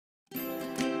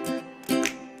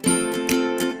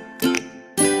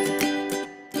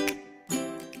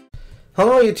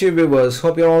Hello YouTube viewers,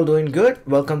 hope you're all doing good.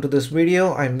 Welcome to this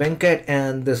video. I'm Venkat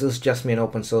and this is just me an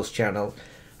open source channel.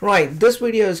 Right, this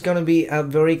video is going to be a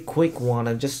very quick one.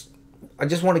 I just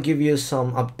want to give you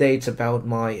some updates about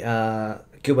my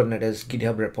Kubernetes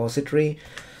GitHub repository.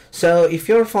 So if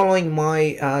you're following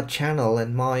my channel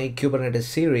and my Kubernetes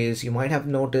series, you might have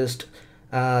noticed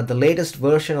the latest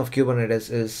version of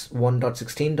Kubernetes is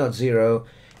 1.16.0.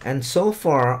 And so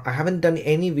far, I haven't done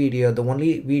any video. The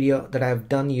only video that I've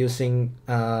done using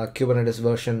Kubernetes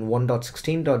version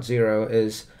 1.16.0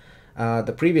 is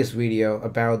the previous video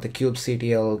about the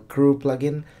kubectl crew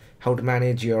plugin, how to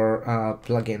manage your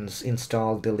plugins,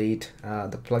 install, delete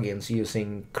the plugins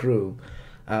using crew.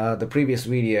 The previous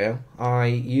video, I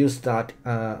used that.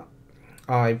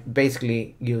 I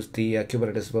basically used the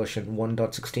Kubernetes version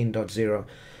 1.16.0.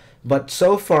 But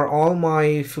so far, all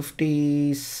my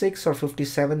 56 or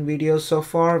 57 videos so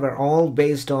far were all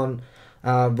based on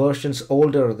versions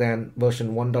older than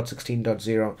version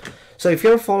 1.16.0. So if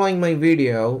you're following my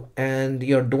video and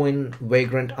you're doing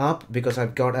Vagrant up, because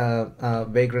I've got a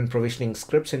Vagrant provisioning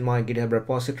scripts in my GitHub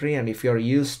repository, and if you're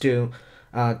used to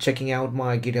checking out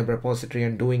my GitHub repository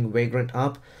and doing Vagrant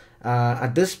up,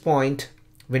 at this point,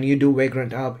 when you do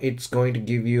Vagrant up, it's going to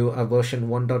give you a version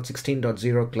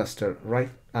 1.16.0 cluster, right?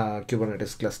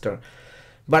 Kubernetes cluster.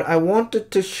 But I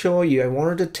wanted to show you, I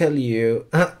wanted to tell you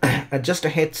just a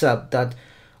heads up that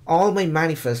all my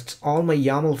manifests, all my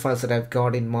YAML files that I've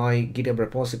got in my GitHub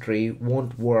repository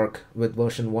won't work with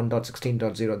version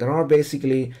 1.16.0. There are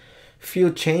basically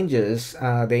few changes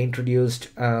they introduced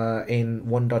in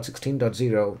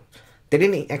 1.16.0. They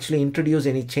didn't actually introduce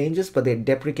any changes, but they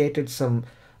deprecated some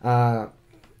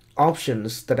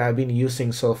options that I've been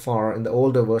using so far in the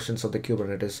older versions of the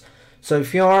Kubernetes. So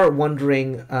if you are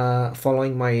wondering,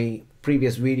 following my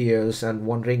previous videos and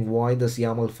wondering why this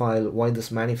YAML file, why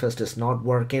this manifest is not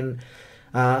working,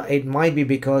 it might be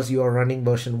because you are running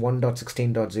version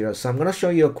 1.16.0. So I'm going to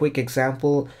show you a quick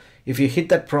example. If you hit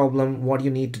that problem, what you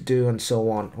need to do and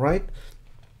so on, right?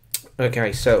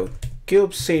 Okay, so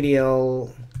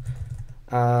kubectl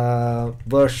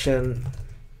version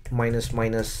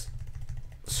 --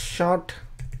 short.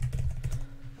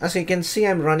 As you can see,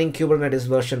 I'm running Kubernetes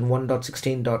version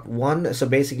 1.16.1. So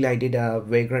basically I did a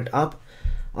Vagrant up.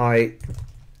 I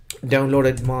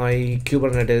downloaded my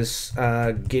Kubernetes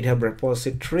GitHub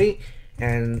repository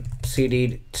and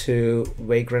cd'd to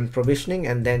Vagrant provisioning,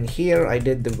 and then here I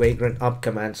did the Vagrant up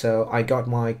command. So I got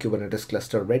my Kubernetes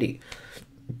cluster ready,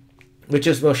 which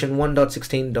is version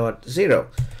 1.16.0.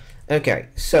 Okay,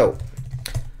 so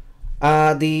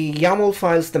the YAML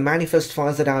files, the manifest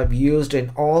files that I've used in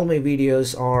all my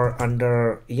videos are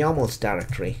under YAMLs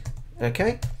directory.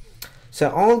 Okay,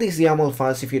 so all these YAML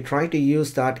files, if you try to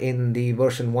use that in the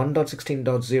version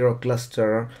 1.16.0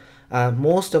 cluster,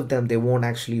 most of them, they won't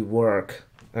actually work.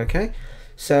 Okay,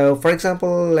 so for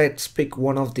example, let's pick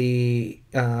one of the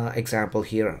example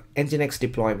here, nginx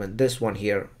deployment, this one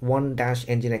here,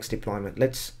 1-nginx deployment.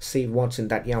 Let's see what's in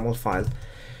that YAML file.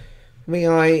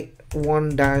 vi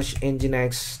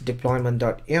 1-nginx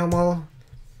deployment.yaml,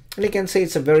 and you can see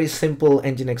it's a very simple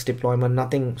nginx deployment,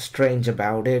 nothing strange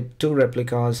about it. 2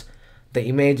 replicas, the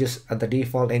image is the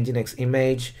default nginx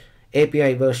image,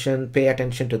 API version, pay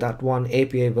attention to that one,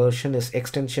 API version is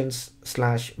extensions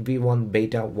 /v1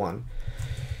 beta 1.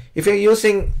 If you're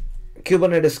using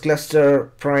Kubernetes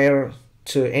cluster prior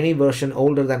to any version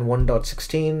older than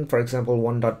 1.16, for example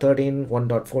 1.13,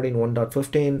 1.14,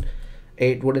 1.15,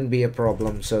 it wouldn't be a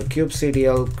problem. So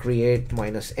kubectl create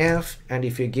 -f, and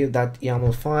if you give that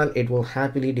YAML file, it will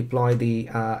happily deploy the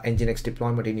nginx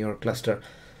deployment in your cluster.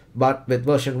 But with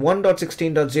version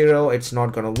 1.16.0, it's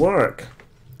not going to work.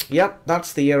 Yep,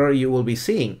 that's the error you will be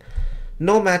seeing.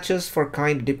 No matches for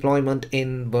kind deployment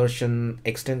in version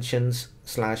extensions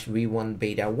 /v1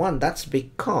 beta 1. That's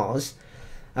because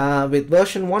with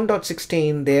version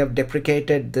 1.16, they have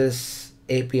deprecated this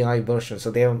API version. So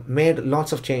they have made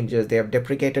lots of changes. They have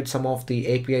deprecated some of the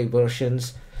API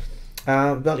versions.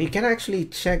 Well, you can actually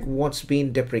check what's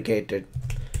been deprecated.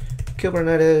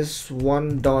 Kubernetes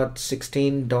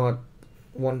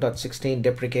 1.16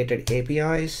 deprecated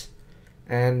APIs,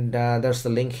 and there's the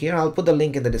link here. I'll put the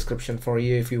link in the description for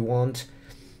you if you want.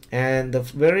 And the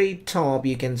very top,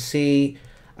 you can see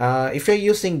if you're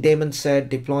using daemon set,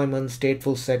 deployment,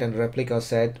 stateful set, and replica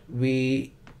set,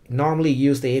 we normally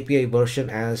use the API version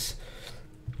as,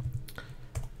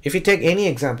 if you take any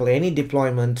example, any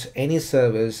deployment, any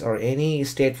service, or any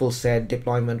stateful set,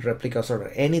 deployment, replicas,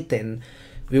 or anything,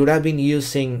 we would have been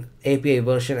using API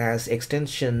version as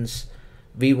extensions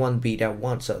v1 beta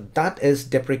 1. So that is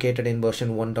deprecated in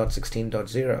version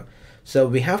 1.16.0. So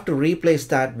we have to replace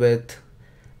that with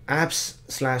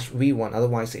apps/v1,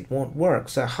 otherwise it won't work.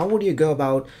 So how would you go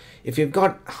about, if you've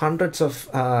got hundreds of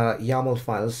YAML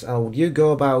files, would you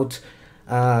go about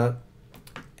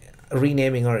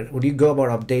renaming, or would you go about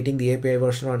updating the API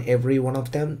version on every one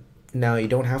of them? No, you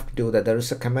don't have to do that. There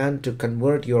is a command to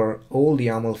convert your old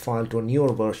YAML file to a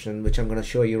newer version, which I'm going to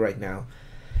show you right now.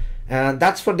 And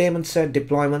that's for daemon set,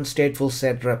 deployment, stateful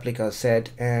set, replica set.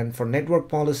 And for network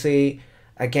policy,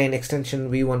 again, extension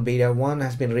v1 beta 1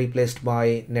 has been replaced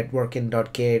by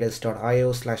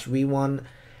networking.k8s.io/v1.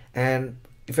 And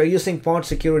if you're using pod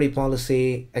security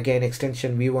policy, again,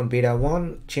 extension v1 beta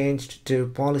 1 changed to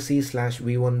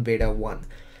policy/v1 beta 1.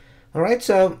 All right,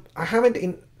 so I haven't,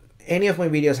 in any of my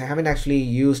videos, I haven't actually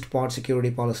used pod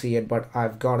security policy yet, but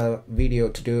I've got a video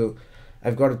to do.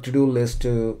 I've got a to-do list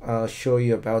to show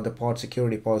you about the pod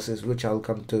security policies, which I'll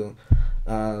come to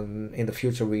in the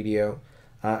future video.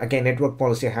 Again, network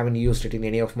policy, I haven't used it in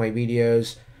any of my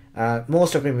videos.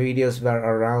 Most of my videos were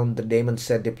around the daemon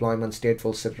set, deployment,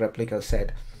 stateful set, replica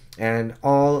set, and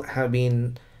all have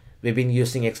been, we've been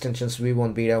using extensions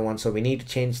v1 beta 1, so we need to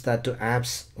change that to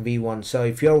apps v1. So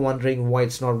if you're wondering why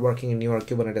it's not working in your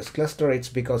Kubernetes cluster, it's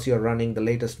because you're running the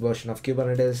latest version of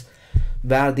Kubernetes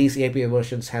where these API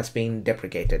versions has been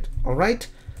deprecated. All right.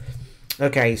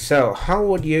 Okay, so how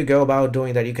would you go about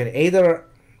doing that? You can either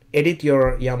edit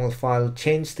your YAML file,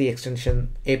 change the extension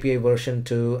API version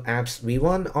to apps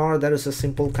v1, or there is a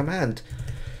simple command,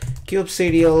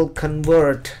 kubectl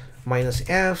convert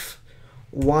 -f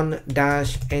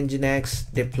 1-nginx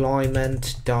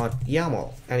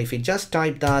deployment.yaml. And if you just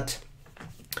type that,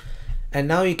 and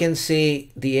now you can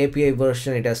see the API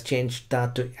version, it has changed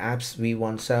that to apps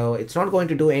v1. So it's not going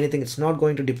to do anything, it's not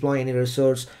going to deploy any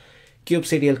resource.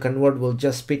 kubectl convert will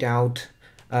just spit out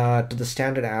to the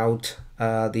standard out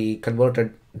the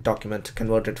converted document,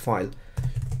 converted file.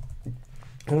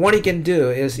 And what you can do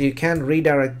is you can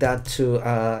redirect that to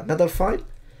another file,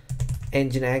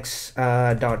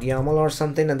 nginx.yaml or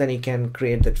something, and then you can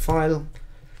create that file.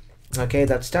 Okay,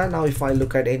 that's done. Now if I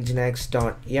look at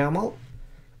nginx.yaml,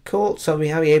 cool, so we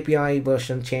have API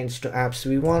version changed to apps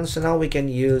v1. So now we can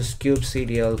use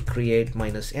kubectl create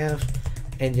 -f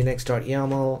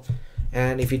nginx.yaml,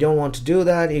 and if you don't want to do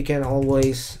that, you can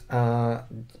always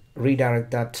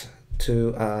redirect that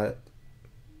to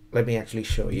let me actually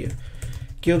show you,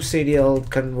 kubectl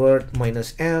convert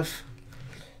 -f.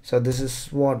 So this is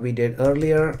what we did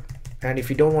earlier, and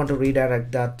if you don't want to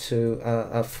redirect that to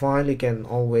a file, you can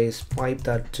always pipe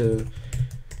that to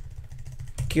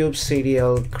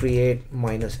kubectl create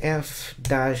 -f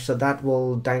dash, so that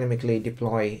will dynamically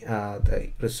deploy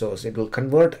the resource. It will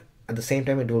convert, at the same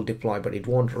time it will deploy, but it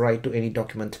won't write to any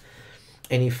document,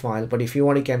 any file. But if you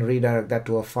want, you can redirect that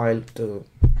to a file, to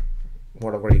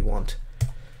whatever you want.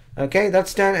 Okay,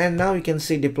 that's done, and now you can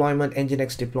see deployment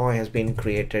nginx deploy has been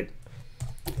created.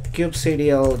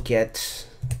 Kubectl get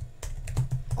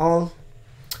all,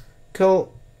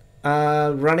 cool.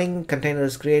 Running container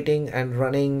is creating and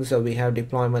running, so we have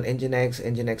deployment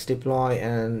nginx deploy,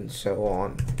 and so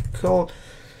on. Cool.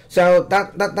 So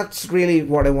that's really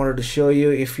what I wanted to show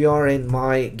you. If you're in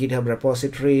my GitHub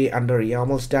repository under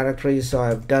YAMLs directory, so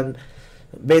I've done,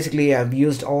 basically I've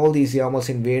used all these YAMLs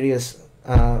in various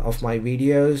of my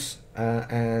videos,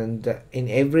 and in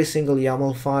every single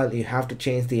YAML file you have to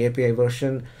change the API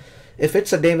version. If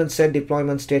it's a daemon set,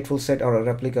 deployment, stateful set, or a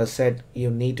replica set, you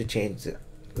need to change it.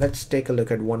 Let's take a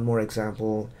look at one more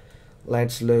example.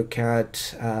 Let's look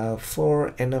at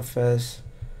for NFS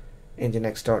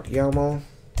nginx.yaml.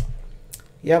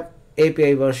 Yep,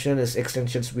 API version is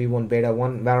extensions v1 beta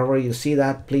 1. Wherever you see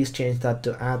that, please change that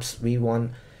to apps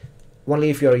v1 only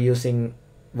if you're using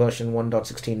version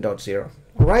 1.16.0.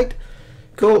 all right,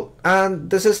 cool. And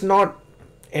this is not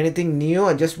anything new,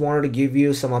 I just wanted to give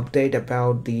you some update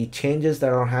about the changes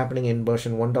that are happening in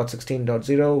version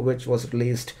 1.16.0, which was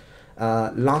released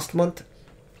last month.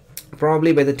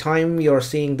 Probably by the time you're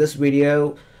seeing this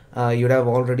video, you'd have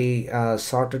already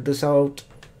sorted this out,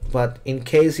 but in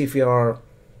case if you're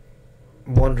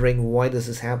wondering why this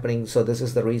is happening, so this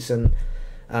is the reason.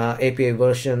 API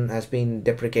version has been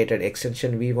deprecated,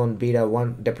 extension v1 beta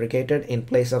 1 deprecated. In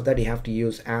place of that, you have to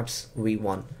use apps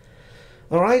v1.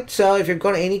 all right, so if you've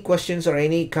got any questions or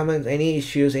any comments, any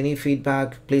issues, any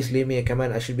feedback, please leave me a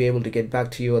comment. I should be able to get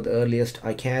back to you at the earliest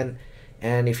I can.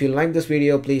 And if you like this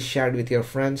video, please share it with your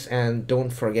friends, and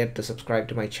don't forget to subscribe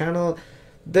to my channel.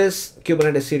 This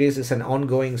Kubernetes series is an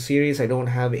ongoing series. I don't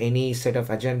have any set of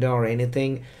agenda or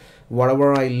anything.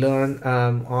 Whatever I learn,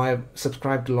 I've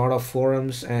subscribed to a lot of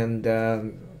forums and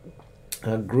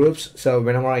groups. So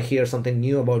whenever I hear something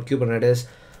new about Kubernetes,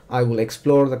 I will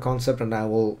explore the concept and I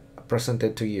will present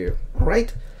it to you. All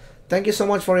right. Thank you so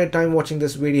much for your time watching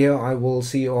this video. I will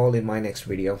see you all in my next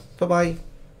video. Bye bye.